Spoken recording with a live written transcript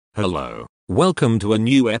Hello, welcome to a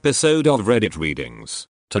new episode of Reddit Readings.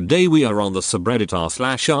 Today we are on the subreddit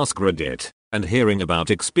r/AskReddit and hearing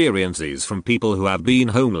about experiences from people who have been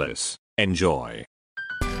homeless. Enjoy.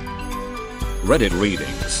 Reddit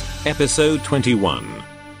Readings, episode 21.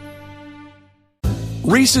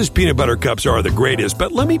 Reese's peanut butter cups are the greatest,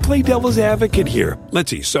 but let me play devil's advocate here.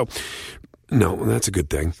 Let's see. No, that's a good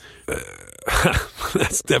thing.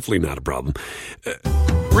 That's definitely not a problem.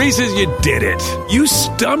 Reese's, you did it. You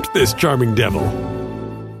stumped this charming devil.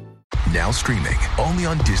 Now streaming only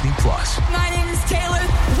on Disney+. My name is Taylor.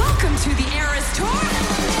 Welcome to the Eras Tour.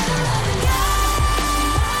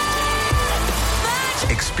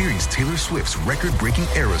 Experience Taylor Swift's record-breaking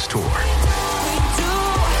Eras Tour.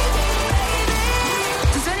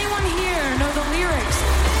 Does anyone here know the lyrics?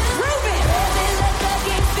 Prove it!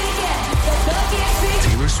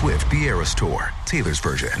 Taylor Swift The Eras Tour, Taylor's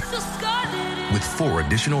version. With 4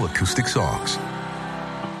 additional acoustic songs.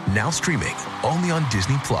 Now streaming only on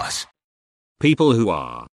Disney+. People who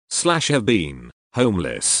are/have been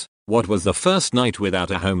homeless. What was the first night without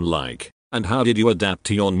a home like, and how did you adapt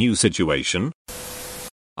to your new situation?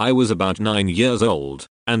 I was about 9 years old,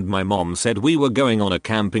 and my mom said we were going on a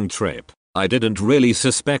camping trip. I didn't really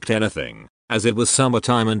suspect anything, as it was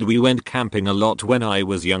summertime and we went camping a lot when I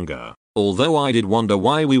was younger. Although I did wonder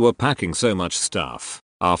why we were packing so much stuff.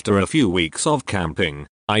 After a few weeks of camping,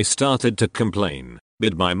 I started to complain,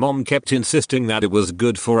 but my mom kept insisting that it was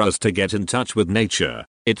good for us to get in touch with nature,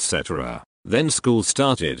 etc. Then school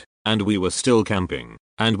started, and we were still camping,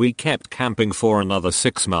 and we kept camping for another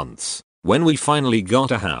 6 months. When we finally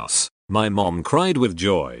got a house, my mom cried with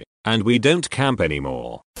joy, and we don't camp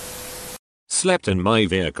anymore. Slept in my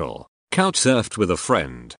vehicle, couch surfed with a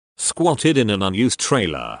friend, squatted in an unused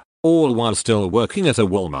trailer, all while still working at a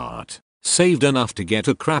Walmart. Saved enough to get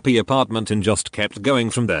a crappy apartment and just kept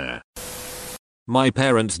going from there. My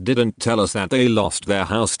parents didn't tell us that they lost their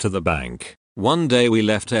house to the bank. One day we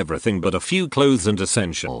left everything but a few clothes and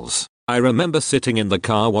essentials. I remember sitting in the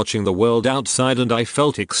car watching the world outside and I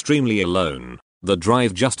felt extremely alone. The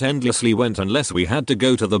drive just endlessly went unless we had to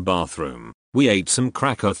go to the bathroom. We ate some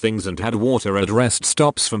cracker things and had water at rest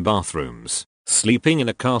stops from bathrooms. Sleeping in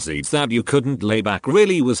a car seat that you couldn't lay back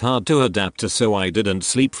really was hard to adapt to, so I didn't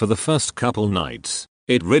sleep for the first couple nights.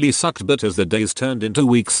 It really sucked, but as the days turned into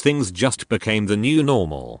weeks things just became the new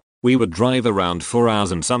normal. We would drive around for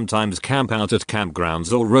hours and sometimes camp out at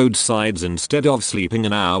campgrounds or roadsides instead of sleeping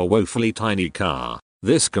in our woefully tiny car.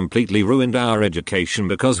 This completely ruined our education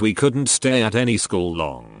because we couldn't stay at any school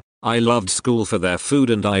long. I loved school for their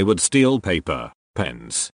food and I would steal paper,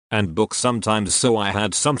 pens, and books sometimes so I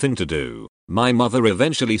had something to do. My mother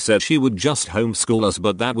eventually said she would just homeschool us,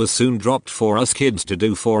 but that was soon dropped for us kids to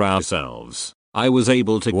do for ourselves. I was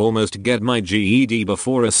able to almost get my GED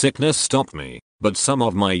before a sickness stopped me, but some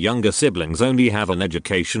of my younger siblings only have an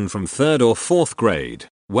education from 3rd or 4th grade.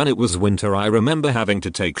 When it was winter I remember having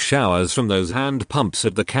to take showers from those hand pumps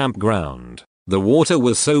at the campground. The water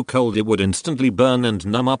was so cold it would instantly burn and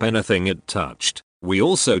numb up anything it touched. We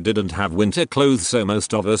also didn't have winter clothes, so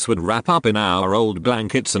most of us would wrap up in our old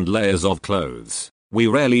blankets and layers of clothes. We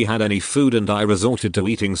rarely had any food and I resorted to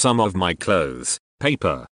eating some of my clothes,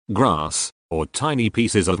 paper, grass, or tiny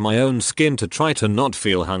pieces of my own skin to try to not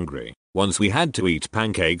feel hungry. Once we had to eat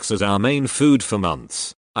pancakes as our main food for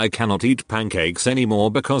months. I cannot eat pancakes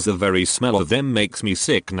anymore because the very smell of them makes me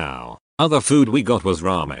sick now. Other food we got was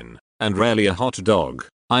ramen, and rarely a hot dog.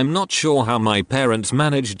 I'm not sure how my parents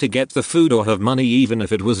managed to get the food or have money even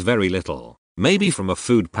if it was very little. Maybe from a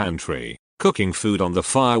food pantry. Cooking food on the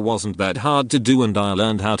fire wasn't that hard to do and I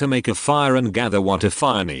learned how to make a fire and gather what a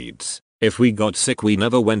fire needs. If we got sick we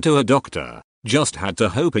never went to a doctor. Just had to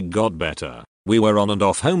hope it got better. We were on and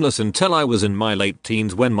off homeless until I was in my late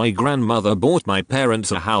teens when my grandmother bought my parents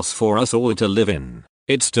a house for us all to live in.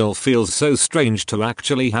 It still feels so strange to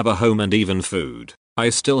actually have a home and even food. I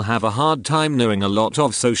still have a hard time knowing a lot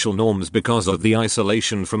of social norms because of the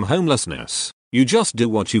isolation from homelessness. You just do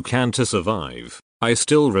what you can to survive. I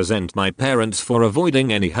still resent my parents for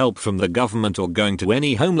avoiding any help from the government or going to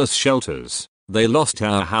any homeless shelters. They lost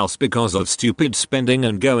our house because of stupid spending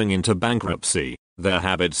and going into bankruptcy. Their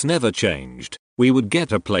habits never changed. We would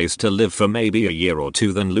get a place to live for maybe a year or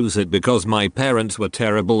 2 then lose it because my parents were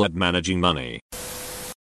terrible at managing money.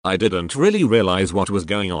 I didn't really realize what was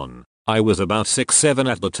going on. I was about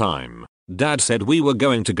 6-7 at the time. Dad said we were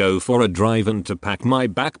going to go for a drive and to pack my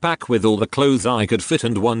backpack with all the clothes I could fit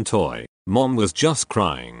and one toy. Mom was just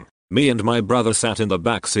crying. Me and my brother sat in the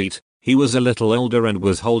back seat. He was a little older and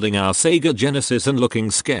was holding our Sega Genesis and looking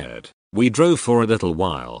scared. We drove for a little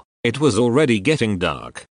while. It was already getting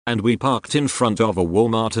dark. and we parked in front of a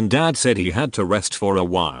Walmart and Dad said he had to rest for a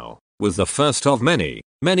while. Was the first of many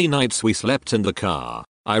nights we slept in the car.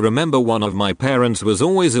 I remember one of my parents was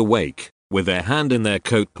always awake, with their hand in their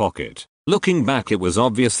coat pocket. Looking back, it was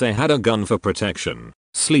obvious they had a gun for protection,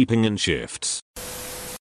 sleeping in shifts.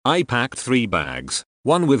 I packed 3 bags,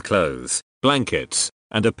 one with clothes, blankets,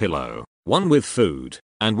 and a pillow, one with food,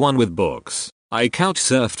 and one with books. I couch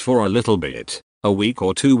surfed for a little bit, a week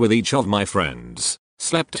or 2 with each of my friends,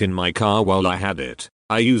 slept in my car while I had it.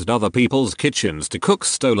 I used other people's kitchens to cook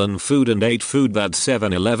stolen food and ate food that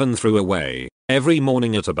 7-Eleven threw away. Every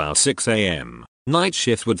morning at about 6 a.m., night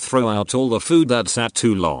shift would throw out all the food that sat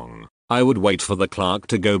too long. I would wait for the clerk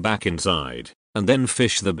to go back inside, and then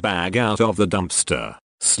fish the bag out of the dumpster.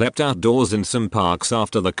 Slept outdoors in some parks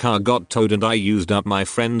after the car got towed and I used up my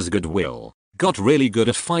friend's goodwill. Got really good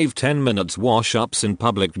at 5-10 minutes wash-ups in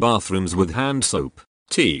public bathrooms with hand soap,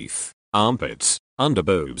 teeth, armpits,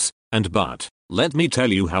 underboobs, and butt. Let me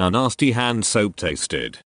tell you how nasty hand soap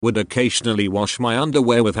tasted. Would occasionally wash my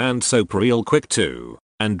underwear with hand soap real quick too,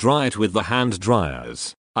 and dry it with the hand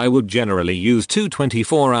dryers. I would generally use 2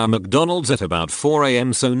 24-hour McDonald's at about 4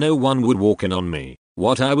 a.m. so no one would walk in on me.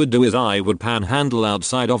 What I would do is I would panhandle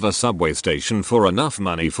outside of a subway station for enough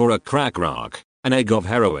money for a crack rock, an egg of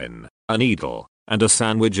heroin, a needle, and a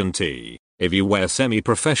sandwich and tea. If you wear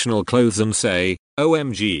semi-professional clothes and say,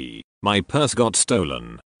 OMG, my purse got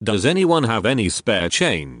stolen, does anyone have any spare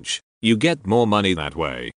change? You get more money that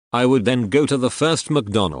way. I would then go to the first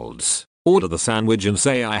McDonald's, order the sandwich and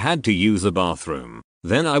say I had to use the bathroom.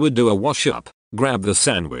 Then I would do a wash up, grab the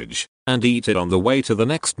sandwich, and eat it on the way to the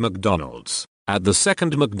next McDonald's. At the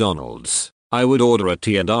second McDonald's, I would order a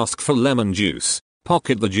tea and ask for lemon juice,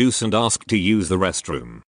 pocket the juice and ask to use the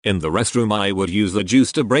restroom. In the restroom I would use the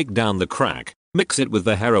juice to break down the crack, mix it with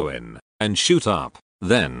the heroin, and shoot up.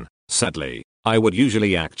 Then, sadly, I would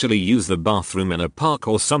usually actually use the bathroom in a park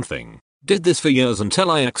or something. Did this for years until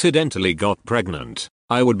I accidentally got pregnant.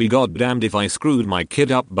 I would be goddamned if I screwed my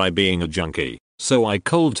kid up by being a junkie. So I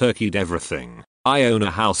cold turkeyed everything. I own a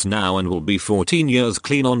house now and will be 14 years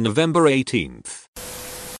clean on November 18th.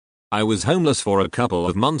 I was homeless for a couple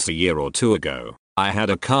of months a year or 2 ago. I had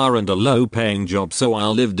a car and a low paying job so I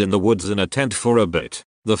lived in the woods in a tent for a bit.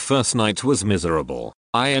 The first night was miserable.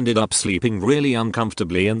 I ended up sleeping really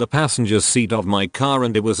uncomfortably in the passenger seat of my car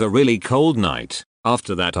and it was a really cold night.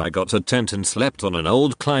 After that I got a tent and slept on an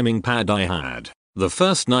old climbing pad I had. The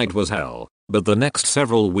first night was hell, but the next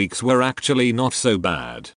several weeks were actually not so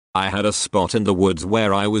bad. I had a spot in the woods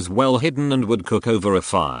where I was well hidden and would cook over a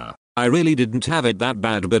fire. I really didn't have it that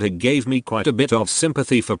bad but it gave me quite a bit of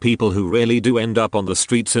sympathy for people who really do end up on the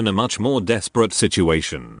streets in a much more desperate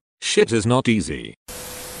situation. Shit is not easy.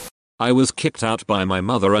 I was kicked out by my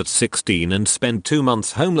mother at 16 and spent 2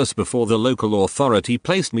 months homeless before the local authority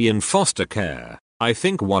placed me in foster care. I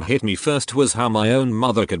think what hit me first was how my own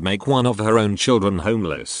mother could make one of her own children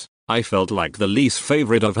homeless. I felt like the least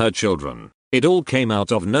favorite of her children. It all came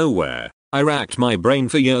out of nowhere. I racked my brain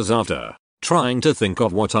for years after, trying to think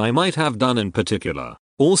of what I might have done in particular.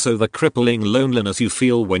 Also the crippling loneliness you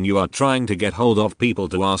feel when you are trying to get hold of people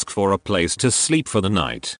to ask for a place to sleep for the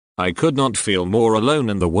night. I could not feel more alone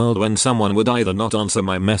in the world when someone would either not answer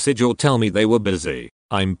my message or tell me they were busy.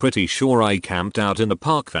 I'm pretty sure I camped out in the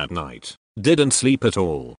park that night. Didn't sleep at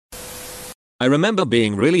all. I remember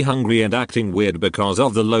being really hungry and acting weird because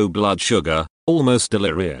of the low blood sugar, almost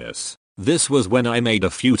delirious. This was when I made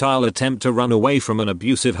a futile attempt to run away from an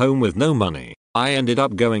abusive home with no money. I ended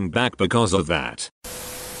up going back because of that.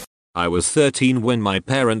 I was 13 when my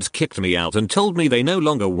parents kicked me out and told me they no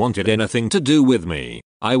longer wanted anything to do with me.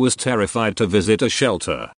 I was terrified to visit a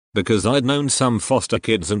shelter, because I'd known some foster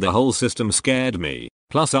kids and the whole system scared me.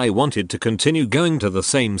 Plus I wanted to continue going to the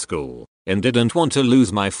same school, and didn't want to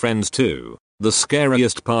lose my friends too. The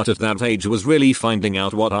scariest part at that age was really finding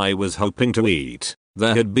out what I was hoping to eat.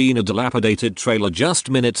 There had been a dilapidated trailer just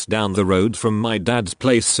minutes down the road from my dad's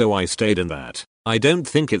place so I stayed in that. I don't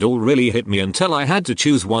think it all really hit me until I had to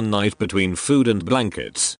choose one night between food and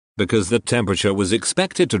blankets, because the temperature was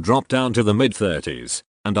expected to drop down to the mid-30s,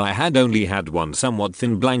 and I had only had one somewhat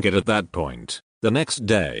thin blanket at that point. The next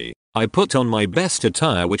day, I put on my best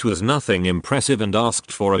attire which was nothing impressive and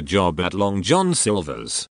asked for a job at Long John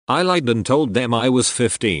Silver's. I lied and told them I was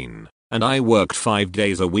 15, and I worked 5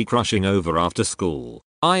 days a week rushing over after school.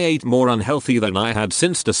 I ate more unhealthy than I had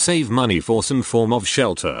since to save money for some form of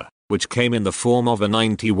shelter, which came in the form of a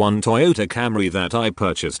 '91 Toyota Camry that I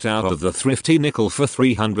purchased out of the thrifty nickel for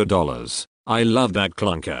 $300. I loved that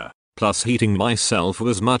clunker, plus heating myself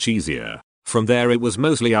was much easier. From there it was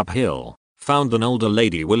mostly uphill. Found an older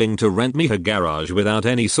lady willing to rent me her garage without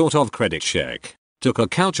any sort of credit check. Took a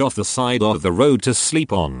couch off the side of the road to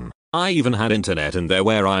sleep on. I even had internet in there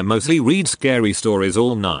where I mostly read scary stories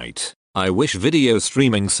all night. I wish video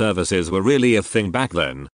streaming services were really a thing back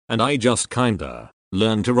then, and I just kinda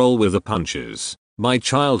learned to roll with the punches. My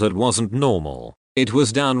childhood wasn't normal. It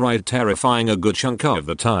was downright terrifying a good chunk of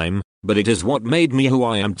the time, but it is what made me who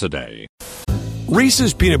I am today.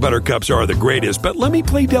 Reese's peanut butter cups are the greatest, but let me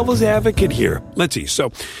play devil's advocate here. Let's see.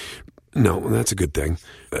 So, no, that's a good thing.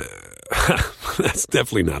 That's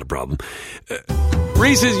definitely not a problem.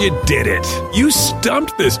 Reese's, you did it. You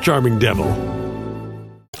stumped this charming devil.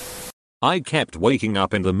 I kept waking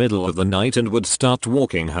up in the middle of the night and would start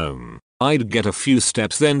walking home. I'd get a few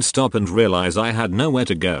steps, then stop and realize I had nowhere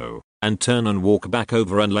to go, and turn and walk back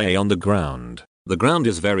over and lay on the ground. The ground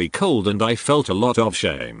is very cold and I felt a lot of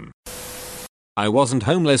shame. I wasn't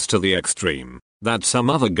homeless to the extreme that some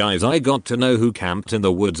other guys I got to know who camped in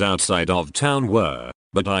the woods outside of town were,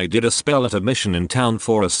 but I did a spell at a mission in town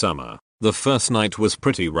for a summer. The first night was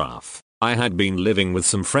pretty rough. I had been living with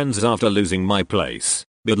some friends after losing my place,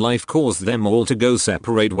 but life caused them all to go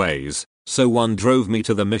separate ways, so one drove me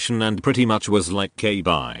to the mission and pretty much was like, "Okay,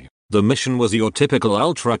 bye." The mission was your typical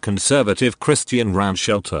ultra-conservative Christian ranch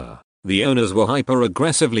shelter. The owners were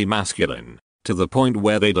hyper-aggressively masculine, to the point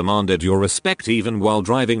where they demanded your respect even while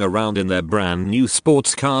driving around in their brand new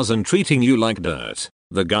sports cars and treating you like dirt.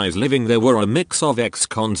 The guys living there were a mix of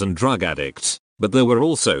ex-cons and drug addicts, but there were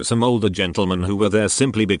also some older gentlemen who were there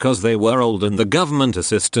simply because they were old and the government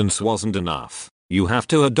assistance wasn't enough. You have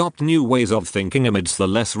to adopt new ways of thinking amidst the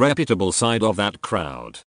less reputable side of that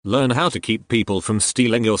crowd. Learn how to keep people from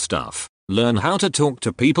stealing your stuff. Learn how to talk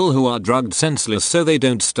to people who are drugged senseless so they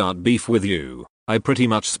don't start beef with you. I pretty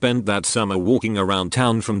much spent that summer walking around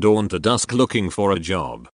town from dawn to dusk looking for a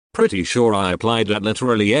job. Pretty sure I applied at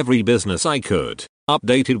literally every business I could,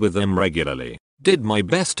 updated with them regularly, did my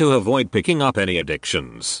best to avoid picking up any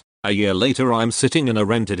addictions. A year later I'm sitting in a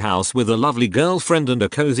rented house with a lovely girlfriend and a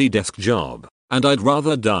cozy desk job, and I'd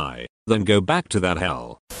rather die than go back to that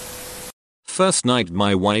hell. First night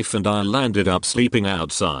my wife and I landed up sleeping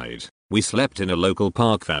outside. We slept in a local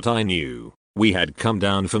park that I knew. We had come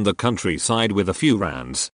down from the countryside with a few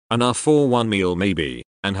rands, enough for one meal maybe,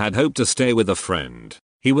 and had hoped to stay with a friend.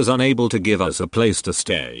 He was unable to give us a place to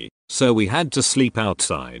stay, so we had to sleep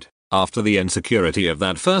outside. After the insecurity of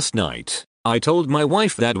that first night, I told my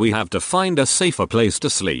wife that we have to find a safer place to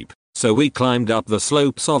sleep, so we climbed up the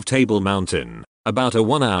slopes of Table Mountain, about a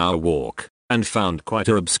 1-hour walk, and found quite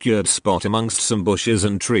a obscured spot amongst some bushes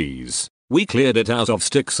and trees. We cleared it out of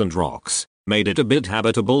sticks and rocks, made it a bit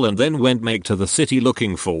habitable and then went back to the city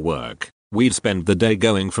looking for work. We'd spend the day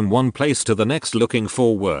going from one place to the next looking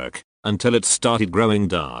for work, until it started growing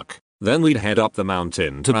dark. Then we'd head up the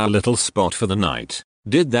mountain to our little spot for the night.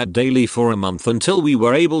 Did that daily for a month until we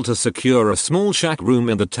were able to secure a small shack room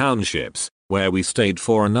in the townships, where we stayed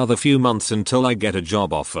for another few months until I get a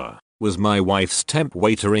job offer. Was my wife's temp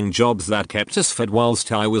waitering jobs that kept us fed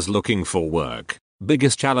whilst I was looking for work.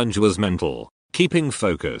 Biggest challenge was mental, keeping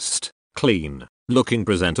focused, clean, looking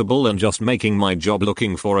presentable and just making my job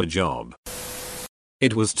looking for a job.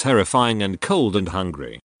 It was terrifying and cold and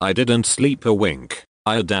hungry. I didn't sleep a wink.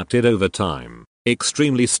 I adapted over time.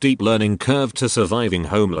 Extremely steep learning curve to surviving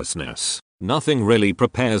homelessness. Nothing really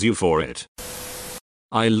prepares you for it.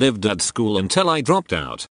 I lived at school until I dropped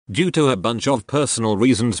out, due to a bunch of personal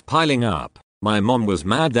reasons piling up. My mom was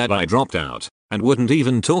mad that I dropped out, and wouldn't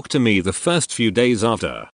even talk to me the first few days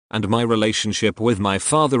after, and my relationship with my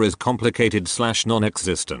father is complicated /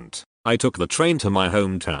 non-existent. I took the train to my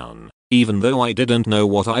hometown, even though I didn't know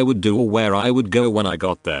what I would do or where I would go when I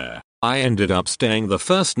got there. I ended up staying the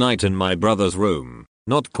first night in my brother's room,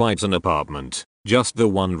 not quite an apartment, just the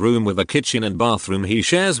one room with a kitchen and bathroom he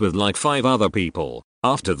shares with like 5 other people.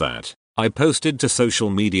 After that, I posted to social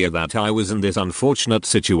media that I was in this unfortunate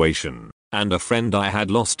situation, and a friend I had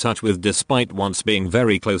lost touch with despite once being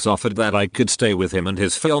very close offered that I could stay with him and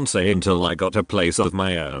his fiancée until I got a place of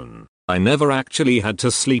my own. I never actually had to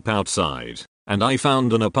sleep outside, and I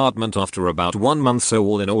found an apartment after about 1 month, so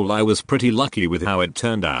all in all I was pretty lucky with how it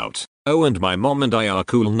turned out. Oh, and my mom and I are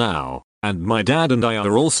cool now, and my dad and I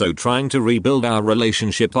are also trying to rebuild our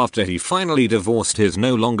relationship after he finally divorced his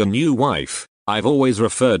no longer new wife. I've always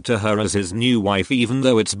referred to her as his new wife even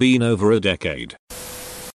though it's been over a decade.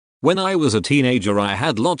 When I was a teenager I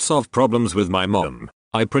had lots of problems with my mom.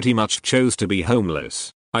 I pretty much chose to be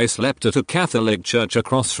homeless. I slept at a Catholic church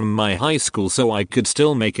across from my high school so I could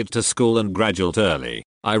still make it to school and graduate early.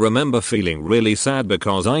 I remember feeling really sad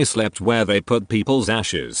because I slept where they put people's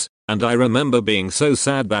ashes, and I remember being so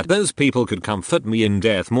sad that those people could comfort me in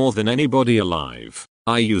death more than anybody alive.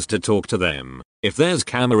 I used to talk to them, If there's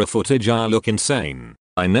camera footage I'll look insane.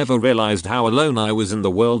 I never realized how alone I was in the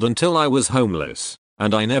world until I was homeless.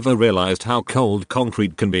 And I never realized how cold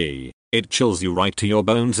concrete can be. It chills you right to your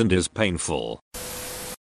bones and is painful.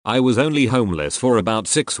 I was only homeless for about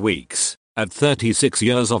 6 weeks, at 36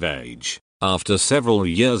 years of age. After several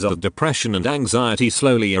years of depression and anxiety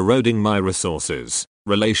slowly eroding my resources,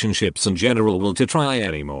 relationships and general will to try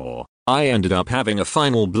anymore, I ended up having a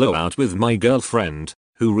final blowout with my girlfriend,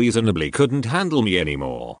 who reasonably couldn't handle me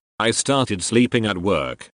anymore. I started sleeping at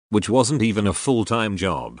work, which wasn't even a full-time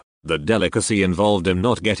job. The delicacy involved in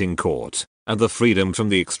not getting caught, and the freedom from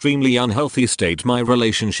the extremely unhealthy state my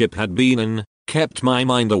relationship had been in, kept my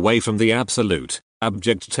mind away from the absolute,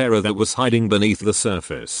 abject terror that was hiding beneath the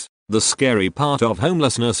surface. The scary part of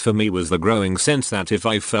homelessness for me was the growing sense that if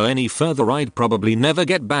I fell any further I'd probably never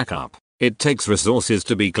get back up. It takes resources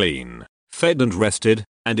to be clean, fed and rested,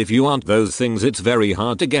 and if you aren't those things it's very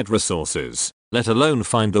hard to get resources, let alone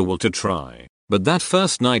find the will to try. But that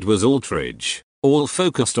first night was outrage, all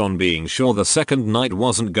focused on being sure the second night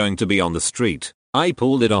wasn't going to be on the street. I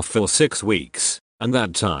pulled it off for 6 weeks, and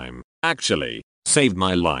that time, actually, saved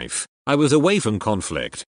my life. I was away from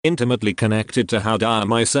conflict, intimately connected to how dire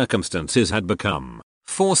my circumstances had become,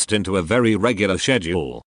 forced into a very regular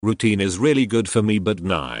schedule. Routine is really good for me but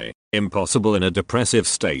nigh impossible in a depressive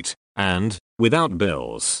state, and, without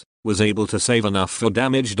bills, was able to save enough for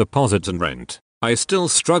damaged deposits and rent. I still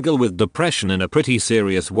struggle with depression in a pretty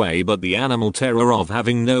serious way, but the animal terror of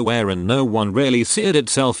having nowhere and no one really seared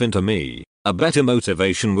itself into me. A better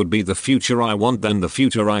motivation would be the future I want than the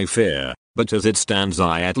future I fear, but as it stands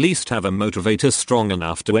I at least have a motivator strong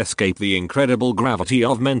enough to escape the incredible gravity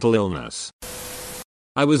of mental illness.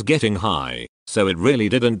 I was getting high, so it really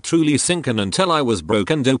didn't truly sink in until I was broke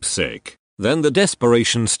and dope sick. Then the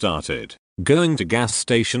desperation started. Going to gas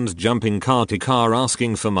stations, jumping car to car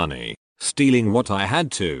asking for money, stealing what I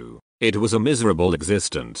had to. It was a miserable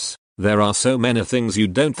existence. There are so many things you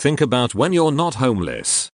don't think about when you're not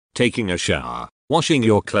homeless. Taking a shower, washing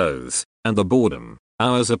your clothes, and the boredom.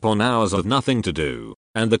 Hours upon hours of nothing to do,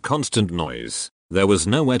 and the constant noise. There was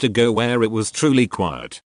nowhere to go where it was truly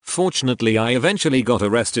quiet. Fortunately I eventually got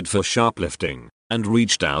arrested for shoplifting, and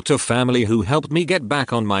reached out to family who helped me get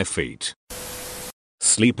back on my feet.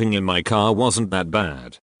 Sleeping in my car wasn't that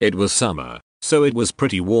bad. It was summer, so it was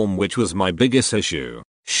pretty warm, which was my biggest issue.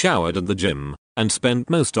 Showered at the gym, and spent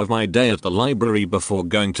most of my day at the library before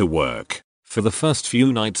going to work. For the first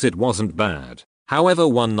few nights it wasn't bad. However,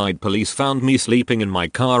 one night police found me sleeping in my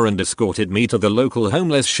car and escorted me to the local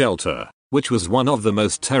homeless shelter, which was one of the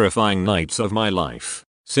most terrifying nights of my life.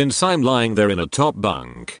 Since I'm lying there in a top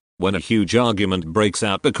bunk, when a huge argument breaks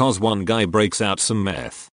out because one guy breaks out some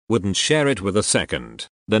meth, wouldn't share it with a second.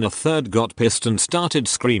 Then a third got pissed and started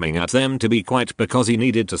screaming at them to be quiet because he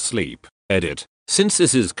needed to sleep. Edit. Since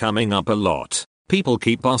this is coming up a lot, people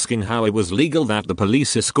keep asking how it was legal that the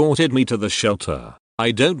police escorted me to the shelter.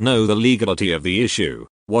 I don't know the legality of the issue.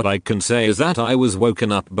 What I can say is that I was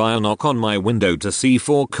woken up by a knock on my window to see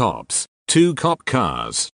 4 cops, 2 cop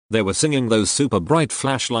cars. They were singing those super bright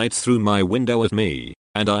flashlights through my window at me,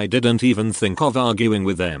 and I didn't even think of arguing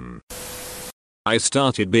with them. I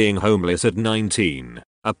started being homeless at 19.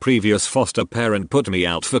 A previous foster parent put me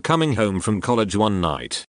out for coming home from college one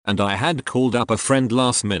night, and I had called up a friend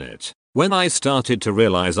last minute. When I started to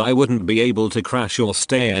realize I wouldn't be able to crash or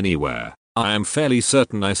stay anywhere, I am fairly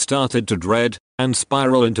certain I started to dread and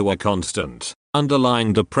spiral into a constant,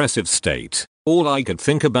 underlying depressive state. All I could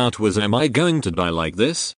think about was, am I going to die like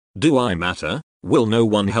this? Do I matter? Will no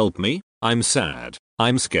one help me? I'm sad.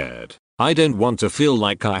 I'm scared. I don't want to feel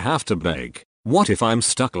like I have to beg. What if I'm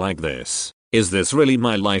stuck like this? Is this really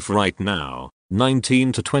my life right now?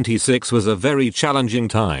 19 to 26 was a very challenging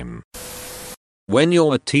time. When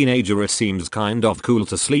you're a teenager it seems kind of cool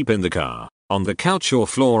to sleep in the car, on the couch or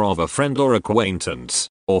floor of a friend or acquaintance,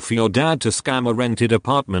 or for your dad to scam a rented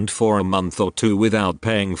apartment for a month or 2 without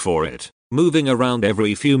paying for it. Moving around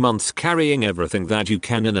every few months carrying everything that you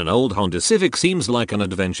can in an old Honda Civic seems like an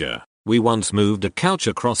adventure. We once moved a couch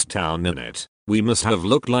across town in it. We must have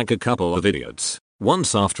looked like a couple of idiots.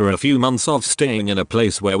 Once, after a few months of staying in a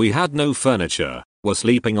place where we had no furniture, were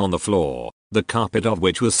sleeping on the floor, the carpet of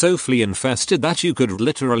which was so flea infested that you could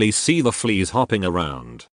literally see the fleas hopping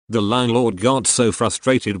around. The landlord got so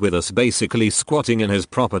frustrated with us basically squatting in his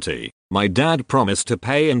property, my dad promised to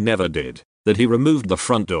pay and never did, that he removed the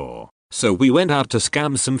front door. So we went out to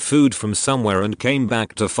scam some food from somewhere and came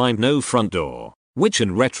back to find no front door, which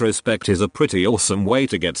in retrospect is a pretty awesome way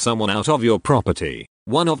to get someone out of your property.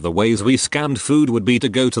 One of the ways we scammed food would be to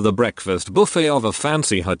go to the breakfast buffet of a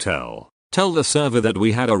fancy hotel, tell the server that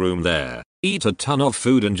we had a room there, eat a ton of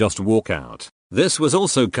food and just walk out. This was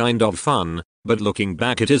also kind of fun, but looking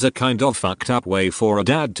back it is a kind of fucked up way for a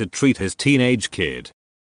dad to treat his teenage kid.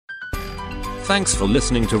 Thanks for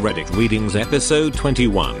listening to Reddit Readings episode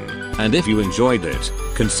 21, and if you enjoyed it,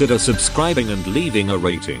 consider subscribing and leaving a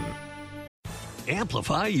rating.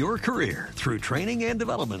 Amplify your career through training and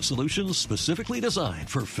development solutions specifically designed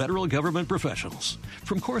for federal government professionals.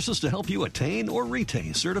 From courses to help you attain or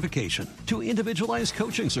retain certification, to individualized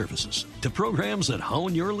coaching services, to programs that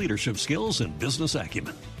hone your leadership skills and business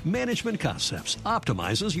acumen, Management Concepts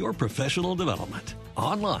optimizes your professional development.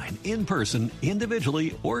 Online, in person,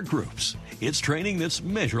 individually, or groups, it's training that's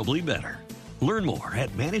measurably better. Learn more at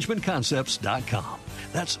managementconcepts.com.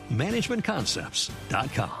 That's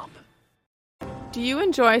managementconcepts.com. Do you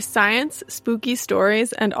enjoy science, spooky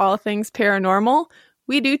stories, and all things paranormal?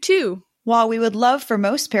 We do too. While we would love for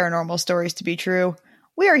most paranormal stories to be true,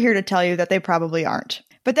 we are here to tell you that they probably aren't.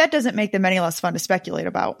 But that doesn't make them any less fun to speculate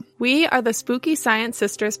about. We are the Spooky Science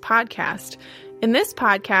Sisters podcast. In this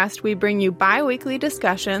podcast, we bring you bi-weekly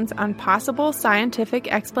discussions on possible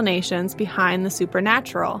scientific explanations behind the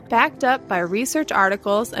supernatural. Backed up by research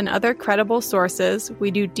articles and other credible sources, we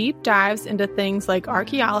do deep dives into things like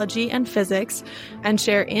archaeology and physics and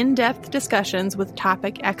share in-depth discussions with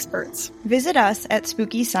topic experts. Visit us at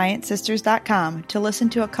SpookyScienceSisters.com to listen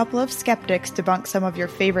to a couple of skeptics debunk some of your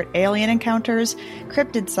favorite alien encounters,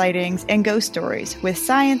 cryptid sightings, and ghost stories with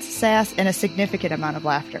science, sass, and a significant amount of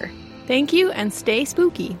laughter. Thank you and stay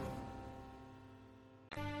spooky.